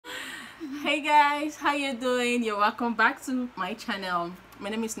Hey guys, how you doing? You're welcome back to my channel. My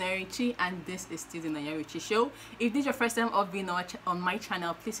name is Nayarichi and this is still the Nayarichi Show. If this is your first time of being on my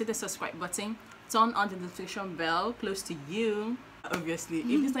channel, please hit the subscribe button, turn on the notification bell close to you. Obviously, if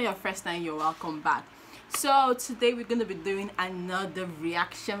this is not your first time, you're welcome back. So today we're going to be doing another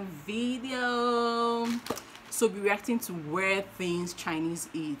reaction video. So we're reacting to weird things Chinese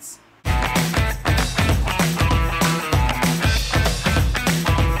eat.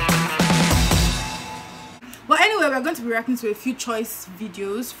 But anyway, we're going to be reacting to a few choice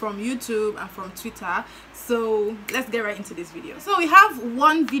videos from YouTube and from Twitter. So let's get right into this video. So we have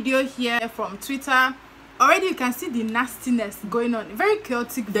one video here from Twitter. Already you can see the nastiness going on. Very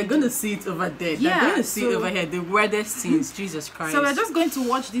chaotic video. They're going to see it over there. Yeah, they're going to see it over here. The weirdest things. Jesus Christ. So we're just going to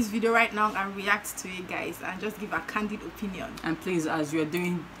watch this video right now and react to it, guys, and just give a candid opinion. And please, as you're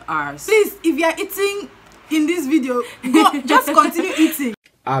doing ours, please, if you're eating in this video, just continue eating.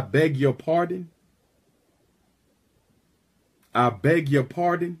 I beg your pardon. I beg your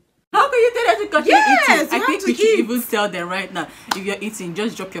pardon. How can you tell them to continue eating? I think we should even tell them right now, if you're eating,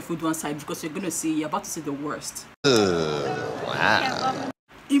 just drop your food one side because you're you're about to see the worst. Wow.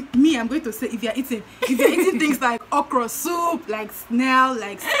 I'm going to say if you're eating things like okra soup, like snail,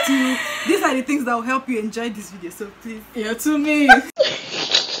 like stew, these are the things that will help you enjoy this video. So please, you're to me. Alright,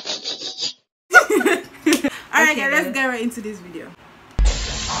 guys, let's get right into this video.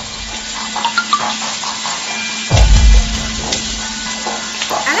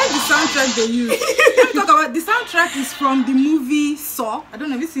 I like the soundtrack they use. Let's talk about the soundtrack. Is from the movie Saw. I don't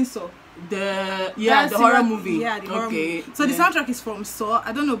know if you've seen Saw. The horror movie. Yeah, the horror movie. So the soundtrack is from Saw.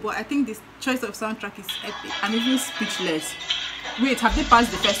 I don't know, but I think this choice of soundtrack is epic. I'm even speechless. Wait, have they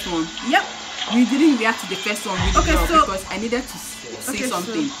passed the first one? Yep. We didn't react to the first one really well so, because I needed to say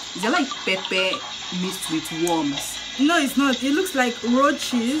something. So, is it like pepper mixed with worms? No, it's not. It looks like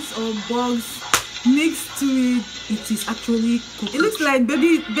roaches or bugs mixed with. It is actually cooked. It looks like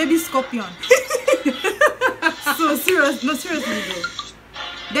baby scorpion. So seriously though.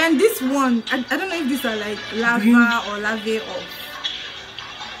 Then this one, I don't know if these are like larva or larvae of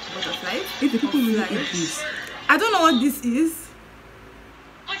butterflies. If the people really eat this, I don't know what this is.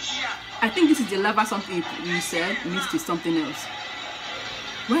 I think this is the larva something you said mixed with something else.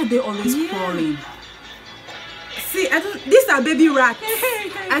 Why are they always crawling? See, these are baby rats.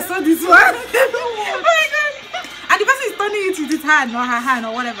 I saw this one. Oh my god! And the person is turning it with his hand or her hand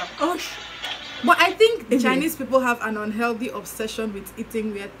or whatever. Oh. But I think the Chinese people have an unhealthy obsession with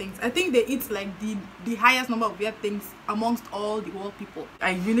eating weird things. I think they eat like the highest number of weird things amongst all the world people.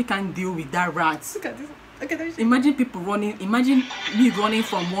 I really can't deal with that rat. Look at this. Look at this. Imagine people running. Imagine me running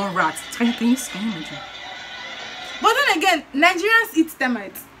from one rat. Can you imagine? But then again, Nigerians eat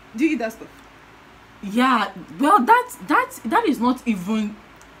termites. Do you eat that stuff? Yeah. Well, that is not even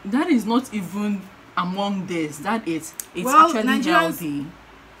among this. It's actually healthy.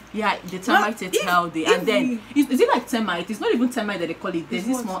 Yeah, the termite is healthy. And then is it like termite? It's not even termite that they call it. There's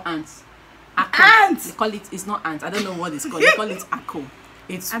these small ants. Ants. They call it. It's not ants. I don't know what it's called. They call it ako.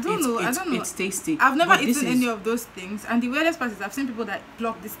 I don't know. It's tasty. I've never eaten any of those things. And the weirdest part is I've seen people that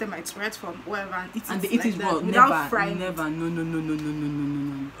pluck this termites right from wherever and eat it. And they eat it without frying. Never. No.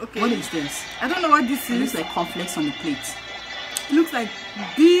 Okay. What is this? I don't know what this is. It looks like cornflakes on the plate. It looks like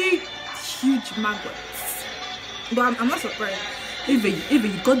big, huge maggots. But I'm not surprised. If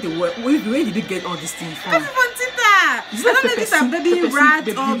you got the word, where did you get all these things from? Because from Twitter. I don't know if these are baby rats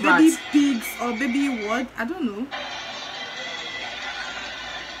or baby pigs or baby what. I don't know.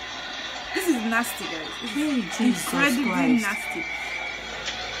 This is nasty, guys. It's incredibly nasty.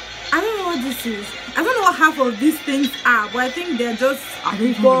 I don't know what this is. I don't know what half of these things are, but I think they're just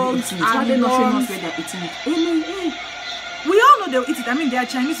bugs and why are they not showing us where they're eating it? We all know they'll eat it. I mean, they are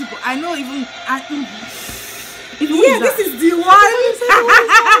Chinese people. I know even. Yeah, this is the one.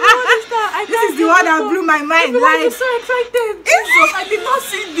 This is the one that blew my mind. Like, I'm so excited. I did not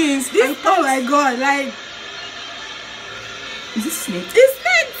see this. Oh my god! Like, is this snake? It's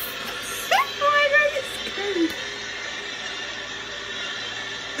snakes. Oh my god, it's scary.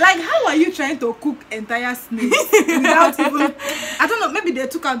 Like, how are you trying to cook entire snakes without even? I don't know. Maybe they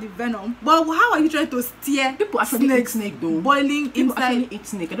took out the venom. But how are you trying to steer? People actually eat snake though. Boiling people inside. Actually eat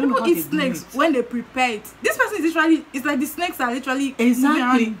snake. I don't know how eat they snakes do it. when they prepare it. This person is literally. It's like the snakes are literally they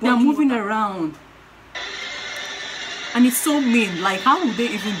are moving around. And it's so mean. Like, how would they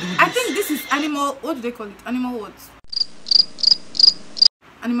even do this? I think this is animal. What do they call it? Animal what?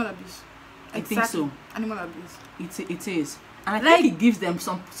 Animal abuse. I think so. Animal abuse. It is. And I think it gives them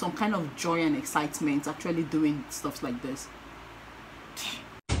some kind of joy and excitement actually doing stuff like this.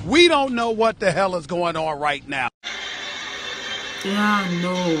 We don't know what the hell is going on right now. Yeah,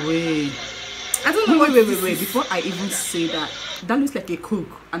 no way. I don't know what Wait. this is. Before I even say that, that looks like a cook,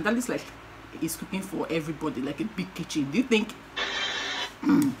 and that looks like he's cooking for everybody, like a big kitchen. Do you think?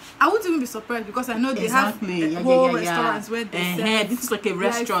 I wouldn't even be surprised because I know they Exactly. have whole restaurants where they serve This is like a live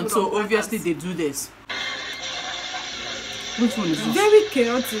restaurant, food so on obviously platters. they do this. Which one is this? Very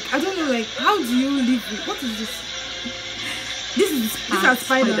chaotic. I don't know, like, how do you live with, what is this? These are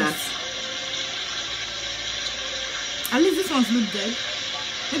spiders. At least these ones look dead.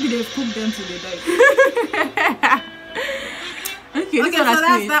 Maybe they've cooked them till they died. Okay, Okay, this so one that's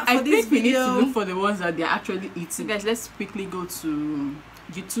actually, that for I this think we need to video. look for the ones that they're actually eating. Guys, let's quickly go to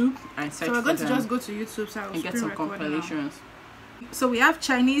YouTube and search So we're for going to them just go to YouTube so I'll and get screen some record now. compilations. So we have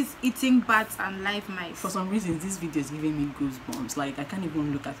Chinese eating bats and live mice. For some reason, this video is giving me goosebumps. Like, I can't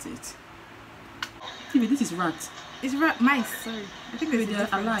even look at it. TV, this is rat. It's mice, sorry. I think there's a They're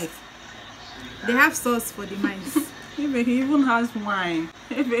difference. alive. They have sauce for the mice. Maybe he even has wine.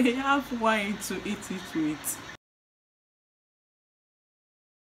 Maybe he have wine to eat it with.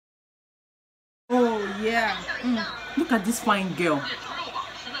 Oh yeah. Look at this fine girl.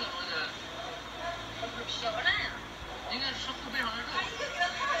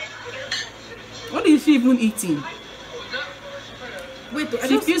 What is she even eating? Wait, I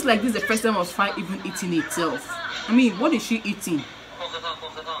She don't feels like this is the first time of fire even eating itself. I mean, what is she eating?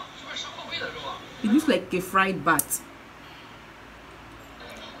 It looks like a fried bat.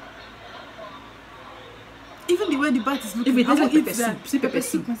 even the way the bat is looking. If it I tastes won't like eat pepper that. soup, see pepper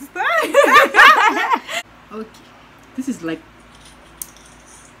soup. my sister. Okay. This is like,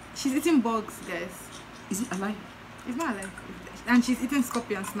 She's eating bugs, guys. is it alive? It's not alive. And she's eating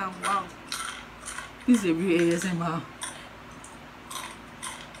scorpions now. Wow. This is a real ASMR.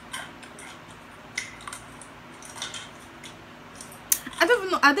 I don't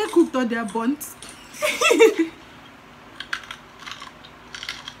even know. Are they cooked or they're burnt?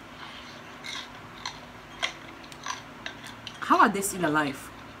 How are they still alive?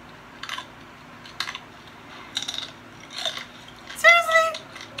 Seriously?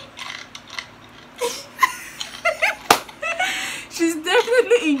 She's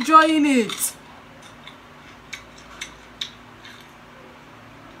definitely enjoying it.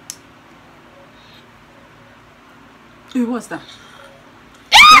 Wait, what's that?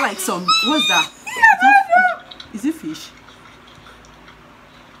 Is that like some? What's that? Is it fish?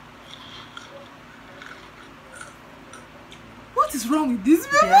 What is wrong with this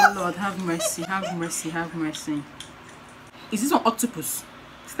video? Dear Lord, have mercy, have mercy, have mercy. Is this one octopus?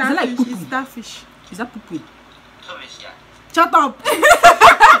 Starfish. like poo-poo? It's starfish. Is that poo-poo? Shut up.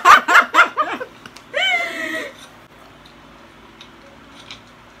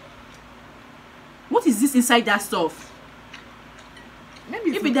 What is this inside that stuff?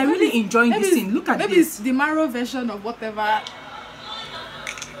 Maybe If they're really enjoying this thing, look at maybe this. it's the marrow version of whatever.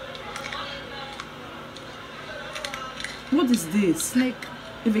 What is this? Snake.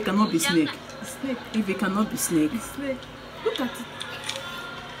 If it cannot be snake. Snake. If it cannot be snake. Snake. Look at it.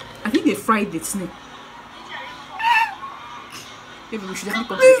 I think they fried the snake. Maybe we should definitely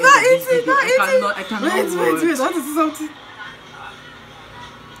come to Please, the end of this not video. eating. I cannot Wait. watch. I want to see something.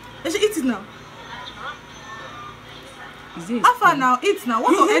 Let's eat it now. Is this? How far now? Eat now.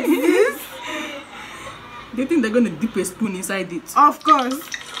 What on earth is this? They think they're gonna dip a spoon inside it. Of course.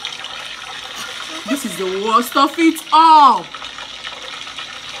 This is the worst of it all.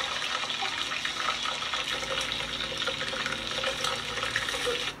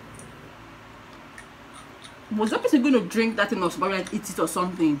 Was that person going to drink that thing or somebody and eat it or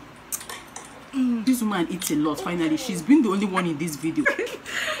something? This woman eats a lot. Finally, she's been the only one in this video.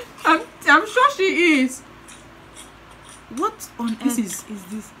 I'm sure she is. What on This earth is is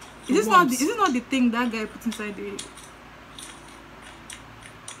this? the Is worms. this not the thing that guy put inside the?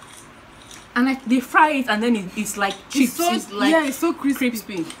 And like they fry it and then it's like chips. It's like yeah, it's so crispy.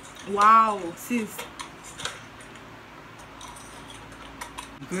 crispy. Wow, sis.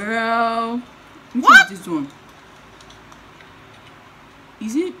 Girl, which What? one is this one?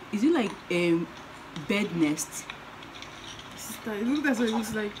 Is it like bed nest? Sister, isn't that what it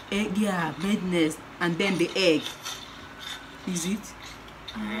looks like? Egg, yeah, bed nest, and then the egg. Is it?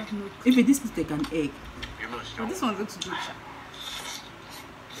 I have no. If it is like an egg, But this one looks good.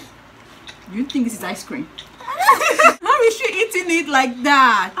 do you think this is ice cream? How is she eating it like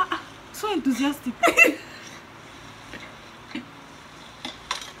that? So enthusiastic.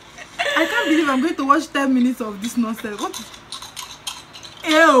 I can't believe I'm going to watch 10 minutes of this nonsense. What is...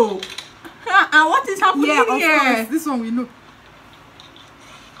 Ew. And what is happening Yeah, of here? course. This one we know.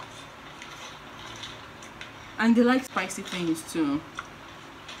 And they like spicy things too.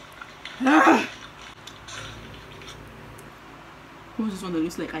 What's this one that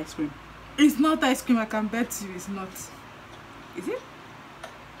looks like ice cream? It's not ice cream, I can bet you it's not. Is it?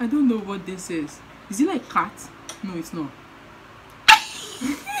 I don't know what this is. Is it like cat? No, it's not.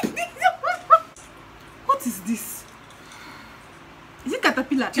 What is this? Is it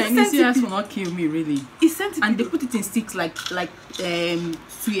caterpillar? Chinese will not kill me, really. It's centipede. And they put it in sticks like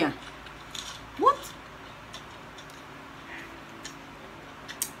suya. What?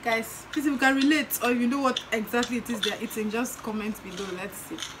 Guys, please, if you can relate or you know what exactly it is they're eating, just comment below. Let's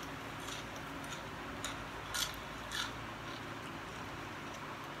see.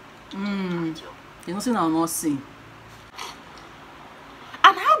 There's nothing I'll not see.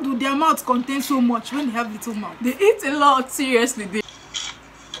 And how do their mouths contain so much when they have little mouth? They eat a lot, seriously. This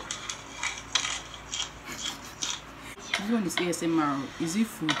one is ASMR. Is it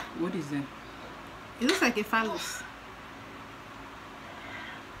food? What is that? It looks like a phallus.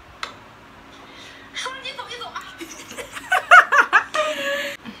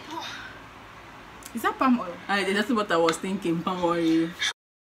 Is that palm oil? That's what I was thinking. Palm oil.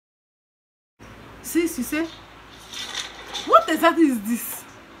 Sis, you say? What exactly is this?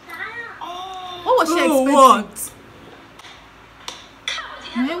 What was she expecting? What?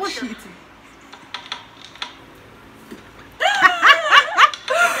 Man, what's she eating?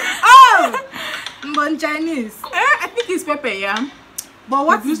 Oh! Mbon Chinese. I think it's pepper, yeah. But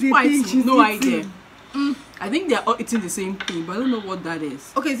what is the thing she's no eating? idea. I think they're all eating the same thing, but I don't know what that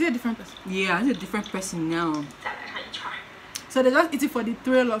is. Okay, is it a different person? Yeah, it's a different person now. So they just eat it for the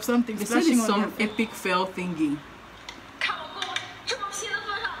thrill of something They said splashing it's on some their epic fail thingy.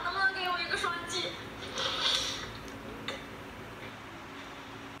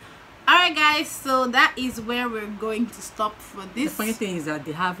 Alright guys, so that is where we're going to stop for this. The funny thing is that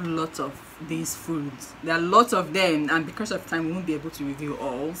they have lots of these foods. There are lots of them, and because of time we won't be able to review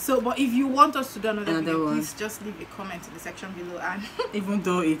all. So, but if you want us to do another video, one, please just leave a comment in the section below. And even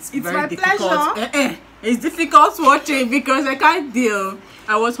though it's very my difficult, pleasure. It's difficult watching because I can't deal.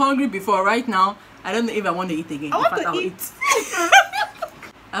 I was hungry before. Right now, I don't know if I want to eat again. I want to I'll eat.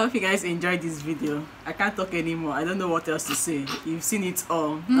 I hope you guys enjoyed this video. I can't talk anymore. I don't know what else to say. You've seen it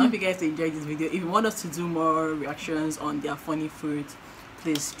all. I hope you guys enjoyed this video. If you want us to do more reactions on their funny food,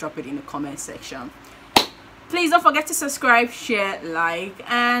 please drop it in the comment section. Please don't forget to subscribe, share, like,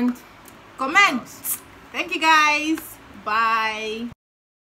 and comment. Thank you guys. Bye.